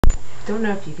don't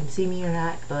know if you can see me or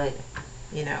not, but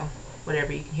you know,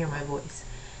 whatever, you can hear my voice.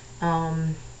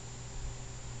 Um,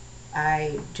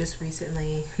 I just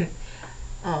recently,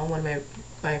 one of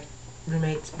my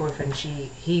roommate's boyfriend,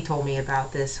 he told me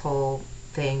about this whole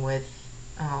thing with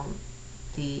um,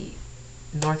 the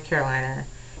North Carolina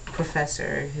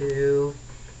professor who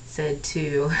said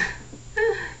to,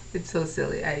 it's so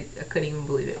silly, I couldn't even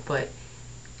believe it, but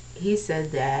he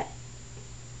said that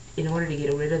in order to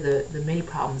get rid of the many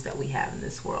problems that we have in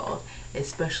this world,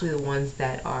 especially the ones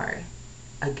that are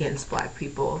against black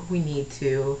people, we need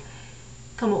to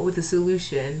come up with a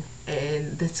solution.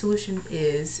 And the solution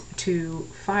is to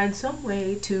find some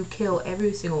way to kill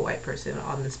every single white person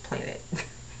on this planet.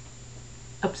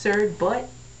 Absurd, but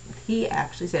he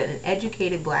actually said, an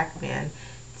educated black man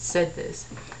said this.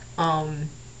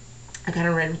 I kind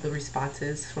of read the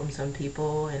responses from some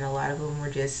people, and a lot of them were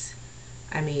just,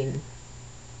 I mean,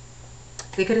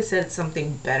 they could have said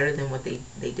something better than what they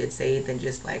did say, than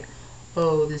just like,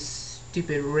 oh, this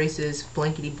stupid racist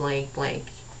blankety blank blank.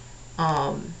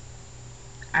 Um,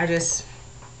 I just,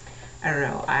 I don't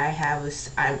know.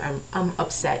 I'm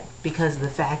upset because of the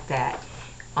fact that,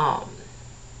 um,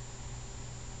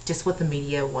 just what the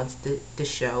media wants to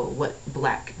show, what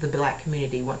the black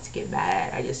community wants to get mad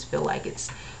at. I just feel like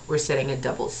we're setting a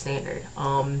double standard.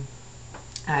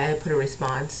 I put a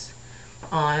response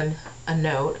on a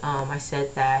note. I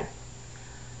said that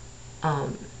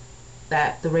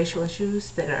that the racial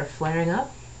issues that are flaring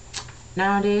up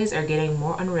nowadays are getting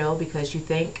more unreal because you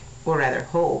think, or rather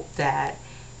hope, that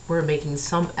we're making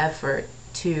some effort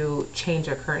to change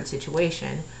our current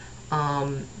situation.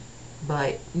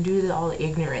 But due to all the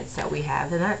ignorance that we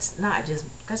have, and that's not just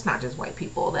white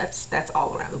people. That's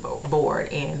all around the board,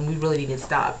 and we really need to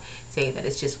stop saying that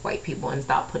it's just white people and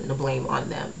stop putting the blame on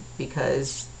them,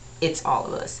 because it's all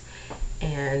of us.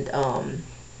 And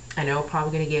I know I'm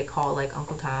probably gonna get called like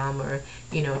Uncle Tom or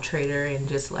traitor, and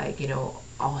just like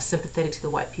all sympathetic to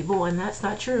the white people, and that's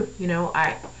not true.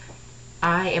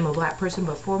 I am a black person,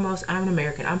 but foremost, I'm an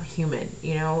American. I'm human,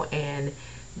 and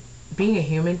being a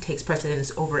human takes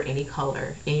precedence over any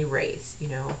color, any race,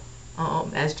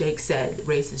 as Jake said,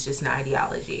 race is just an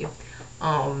ideology.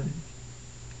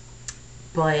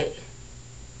 But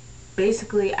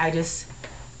basically, I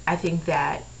think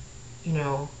that,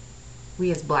 we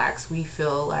as blacks, we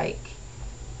feel like,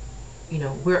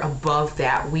 we're above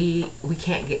that. We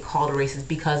can't get called racist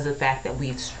because of the fact that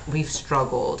we've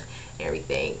struggled and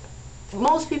everything.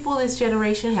 Most people this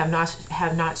generation have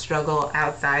not struggled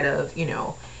outside of,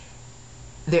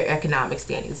 their economic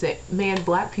standings. Man,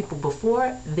 black people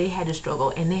before, they had to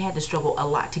struggle, and they had to struggle a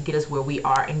lot to get us where we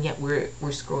are, and yet we're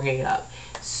screwing it up.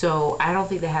 So I don't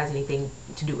think that has anything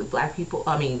to do with white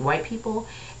people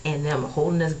and them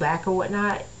holding us back or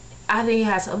whatnot. I think it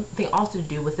has something also to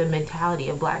do with the mentality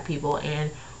of black people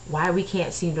and why we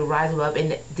can't seem to rise above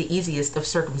in the easiest of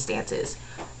circumstances.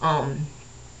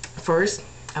 First,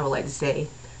 I would like to say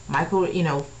Michael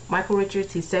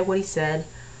Richards, he said what he said.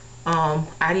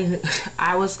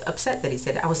 I was upset that he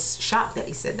said that. I was shocked that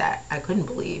he said that. I couldn't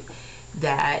believe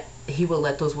that he would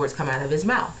let those words come out of his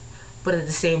mouth. But at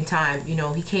the same time,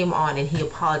 he came on and he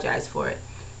apologized for it.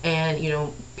 And,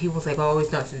 people was like, oh,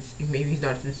 maybe he's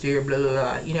not sincere, blah,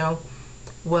 blah, blah,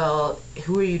 Well,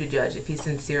 who are you to judge if he's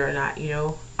sincere or not,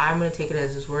 I'm going to take it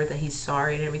as his word that he's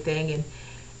sorry and everything. And,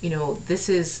 this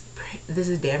is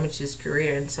damaged his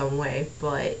career in some way,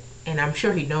 and I'm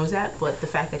sure he knows that, but the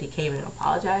fact that he came and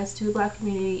apologized to the black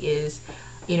community is,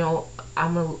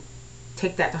 I'm going to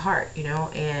take that to heart,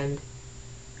 and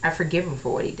I forgive him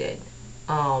for what he did.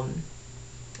 And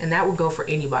that would go for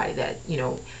anybody that,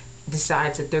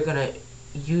 decides that they're going to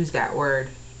use that word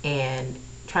and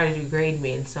try to degrade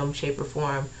me in some shape or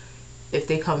form. If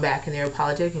they come back and they're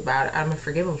apologetic about it, I'm going to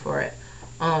forgive them for it.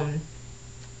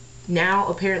 Now,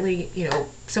 apparently,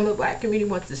 some of the black community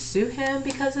wants to sue him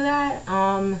because of that.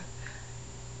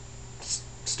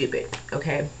 Stupid,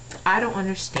 okay? I don't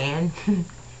understand.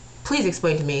 Please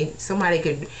explain to me. Somebody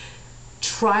could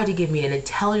try to give me an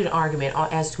intelligent argument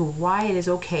as to why it is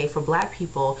okay for black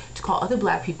people to call other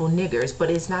black people niggers, but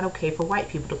it's not okay for white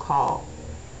people to call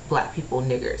black people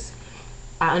niggers.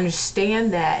 I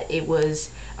understand that it was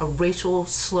a racial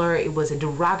slur, it was a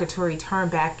derogatory term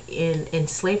back in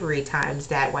slavery times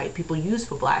that white people used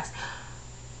for blacks.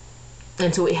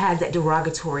 And so it had that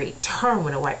derogatory term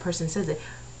when a white person says it.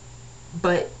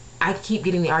 But I keep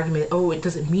getting the argument, oh, it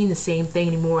doesn't mean the same thing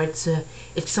anymore, it's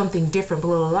something different,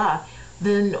 blah, blah, blah.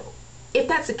 Then if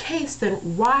that's the case, then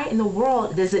why in the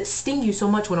world does it sting you so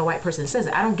much when a white person says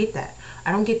it? I don't get that.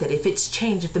 I don't get that. If it's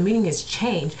changed, if the meaning has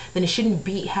changed, then it shouldn't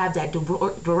be have that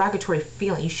derogatory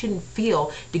feeling. You shouldn't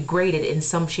feel degraded in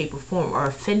some shape or form or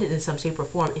offended in some shape or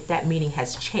form if that meaning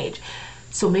has changed.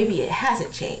 So maybe it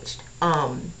hasn't changed.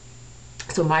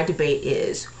 So my debate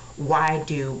is, why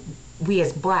do we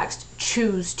as blacks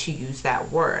choose to use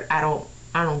that word? I don't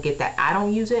get that. I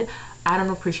don't use it. I don't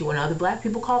appreciate when other black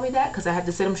people call me that, because I have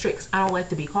to set them straight, because I don't like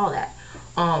to be called that.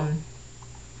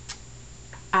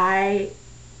 I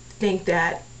think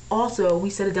that also we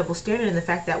set a double standard in the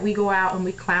fact that we go out and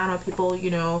we clown on people,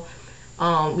 you know,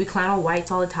 we clown on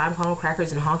whites all the time, clown on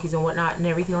crackers and honkies and whatnot and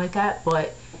everything like that,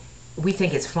 but we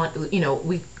think it's fun, you know,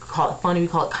 we call it funny, we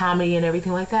call it comedy and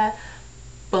everything like that.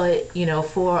 But, you know,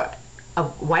 for a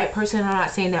white person, I'm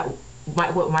not saying that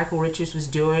what Michael Richards was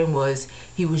doing was,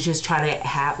 he was just trying to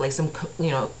have like some,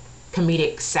 you know,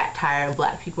 comedic satire of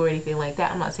black people or anything like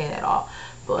that. I'm not saying that at all.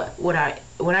 But what I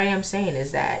am saying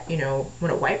is that, you know,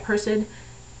 when a white person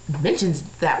mentions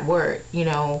that word, you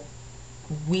know,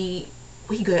 we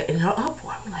get in an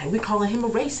uproar. Like, we calling him a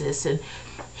racist, and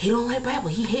he don't like black people,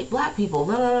 he hate black people,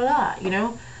 la la la la, you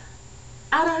know.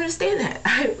 I don't understand that.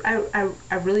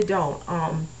 I really don't.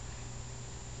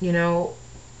 You know,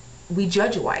 we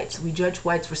judge whites. We judge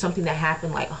whites for something that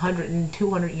happened like 100 and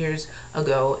 200 years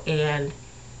ago, and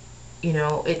you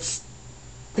know,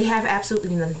 they have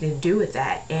absolutely nothing to do with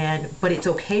that. But it's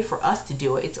okay for us to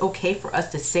do it. It's okay for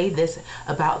us to say this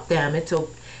about them. It's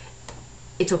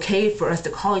okay for us to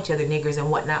call each other niggers and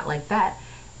whatnot like that.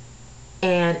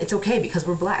 And it's okay because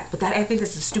we're black. But that, I think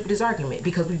that's the stupidest argument.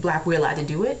 Because we're black, we're allowed to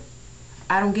do it.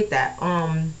 I don't get that.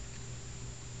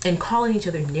 And calling each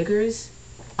other niggers,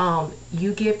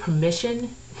 you give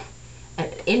permission,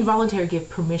 involuntary give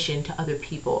permission to other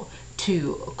people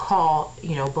to call,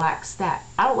 you know, blacks that.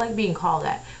 I don't like being called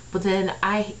that. But then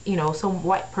you know, some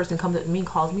white person comes up to me and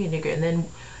calls me a nigger, and then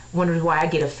wonders why I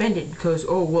get offended because,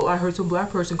 oh, well, I heard some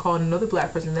black person calling another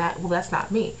black person that. Well, that's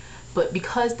not me. But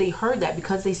because they heard that,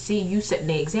 because they see you setting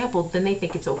the example, then they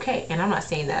think it's okay. And I'm not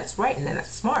saying that's right and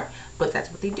that's smart, but that's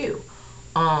what they do.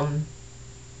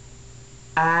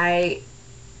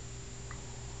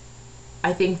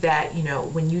 I think that, you know,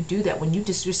 when you do that, when you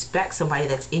disrespect somebody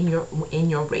that's in your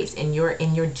race, in your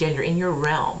gender, in your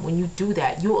realm, when you do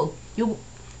that, you'll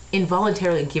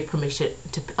involuntarily give permission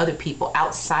to other people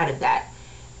outside of that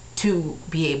to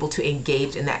be able to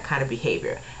engage in that kind of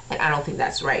behavior. And I don't think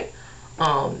that's right.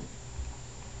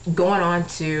 Going on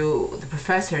to the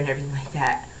professor and everything like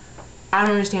that, I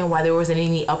don't understand why there wasn't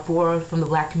any uproar from the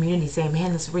black community saying,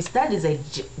 man, this race, that is a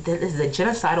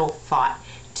genocidal thought,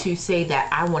 to say that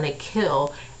I want to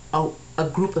kill a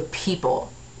group of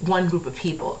people, one group of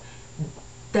people.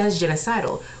 That's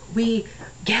genocidal. We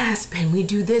gasp and we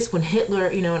do this when Hitler,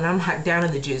 you know, and I'm not down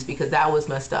on the Jews because that was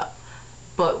messed up.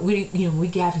 But we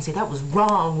gasp and say that was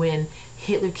wrong when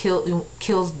Hitler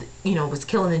was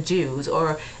killing the Jews,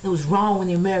 or it was wrong when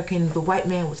the white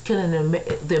man was killing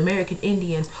the American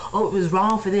Indians, or it was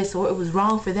wrong for this, or it was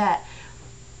wrong for that.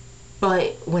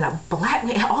 But when a black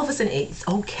man, all of a sudden it's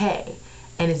okay,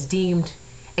 and it's deemed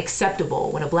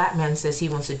acceptable when a black man says he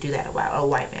wants to do that about a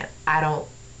white man. I don't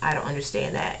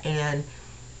understand that. And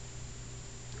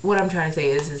what I'm trying to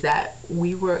say is that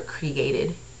we were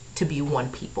created to be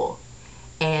one people.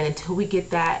 And until we get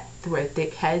that through our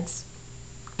thick heads,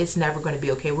 it's never going to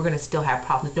be okay. We're going to still have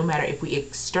problems, no matter if we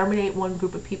exterminate one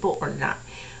group of people or not.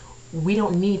 We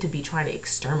don't need to be trying to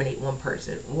exterminate one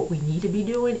person. What we need to be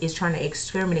doing is trying to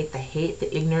exterminate the hate,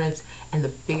 the ignorance, and the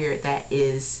fear that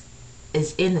is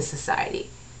in the society.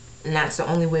 And that's the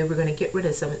only way we're going to get rid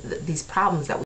of some of these problems that